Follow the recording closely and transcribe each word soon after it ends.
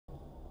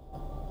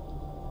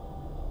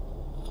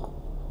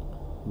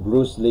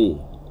Bruce Lee,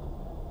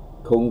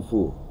 Kung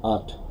Fu,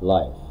 Art,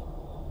 Life.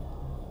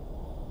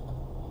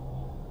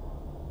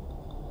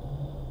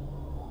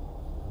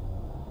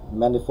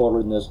 Many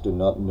foreigners do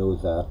not know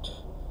that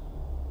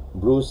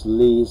Bruce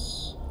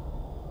Lee's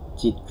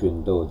Jeet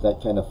Kune Do,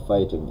 that kind of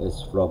fighting,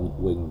 is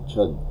from Wing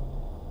Chun.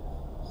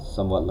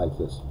 Somewhat like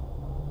this.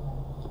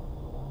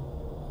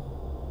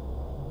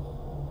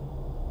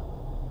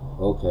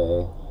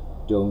 Okay,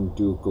 don't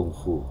do Kung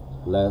Fu.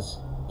 Let's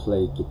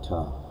play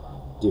guitar.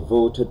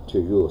 Devoted to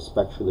you,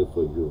 especially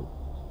for you.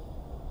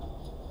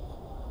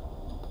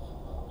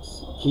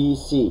 Key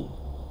C.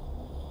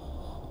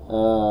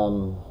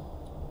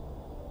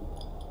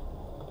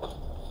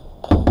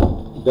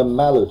 The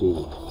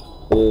melody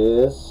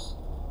is,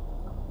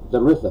 the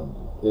rhythm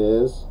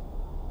is,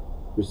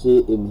 you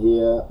see in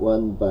here,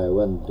 one by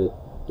one,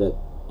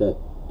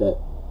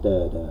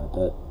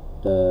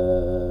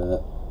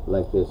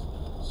 like this.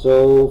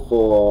 So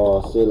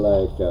for, say,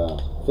 like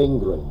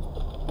fingering,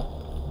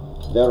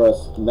 there are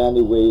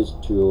many ways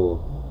to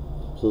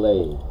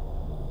play.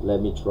 Let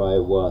me try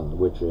one,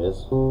 which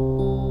is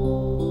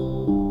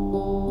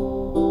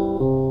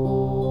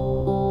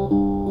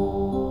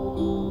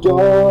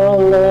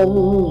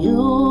darling,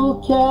 you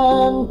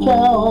can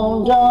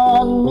count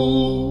on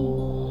me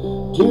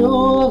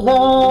till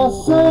the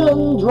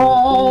sun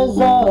dries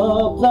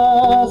up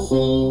the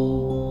sea.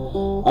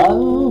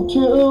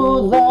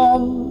 Until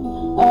then,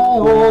 I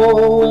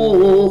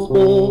always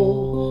be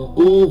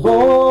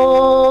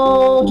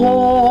devoted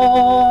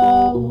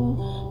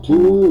to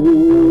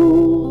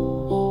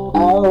you.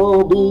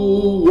 I'll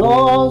be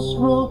yours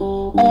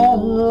through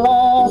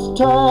endless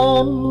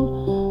time.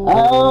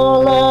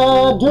 I'll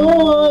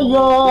adore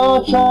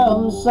your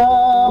charm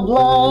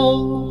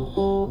sublime.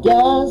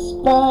 Guess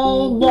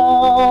by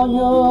now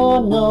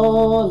you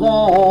know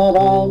that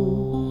I'm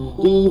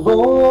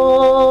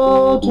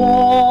devoted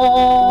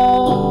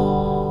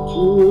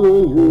to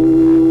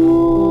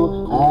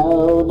you.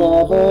 I'll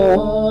never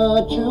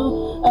hurt you,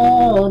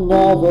 I'll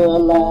never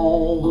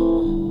lie,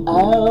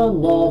 I'll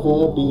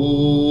never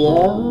be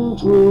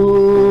untrue.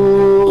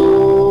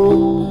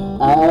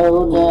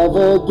 I'll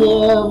never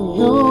give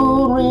you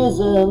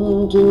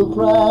reason to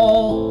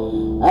cry.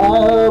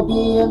 I'll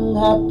be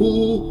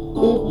unhappy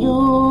if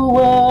you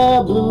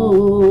were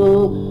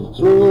blue.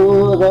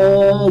 Through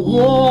the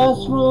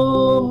years,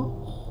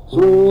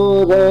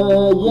 through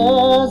the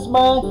years,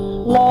 my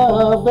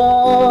love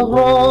will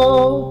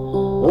grow.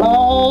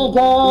 Like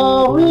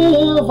a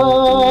river,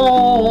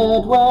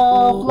 it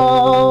will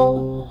flow.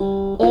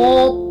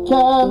 It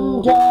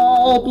can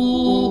die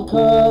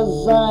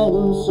because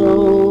I'm so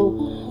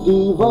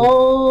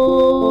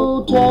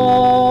devoted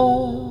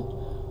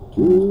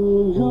to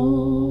you.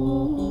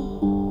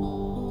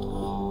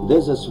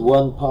 This is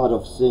one part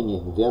of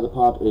singing. The other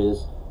part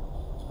is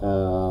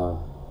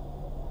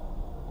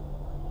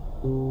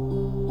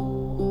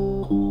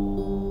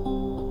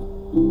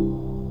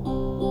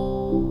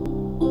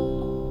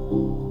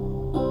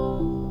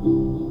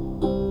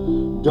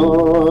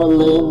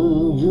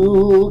darling,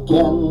 you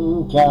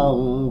can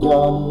count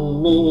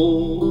on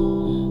me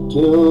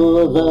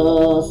till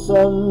the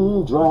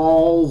sun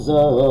dries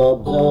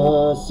up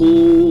the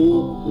sea.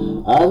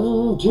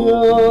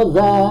 Until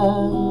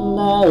then,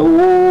 I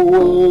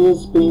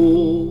always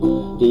be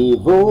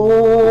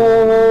devoted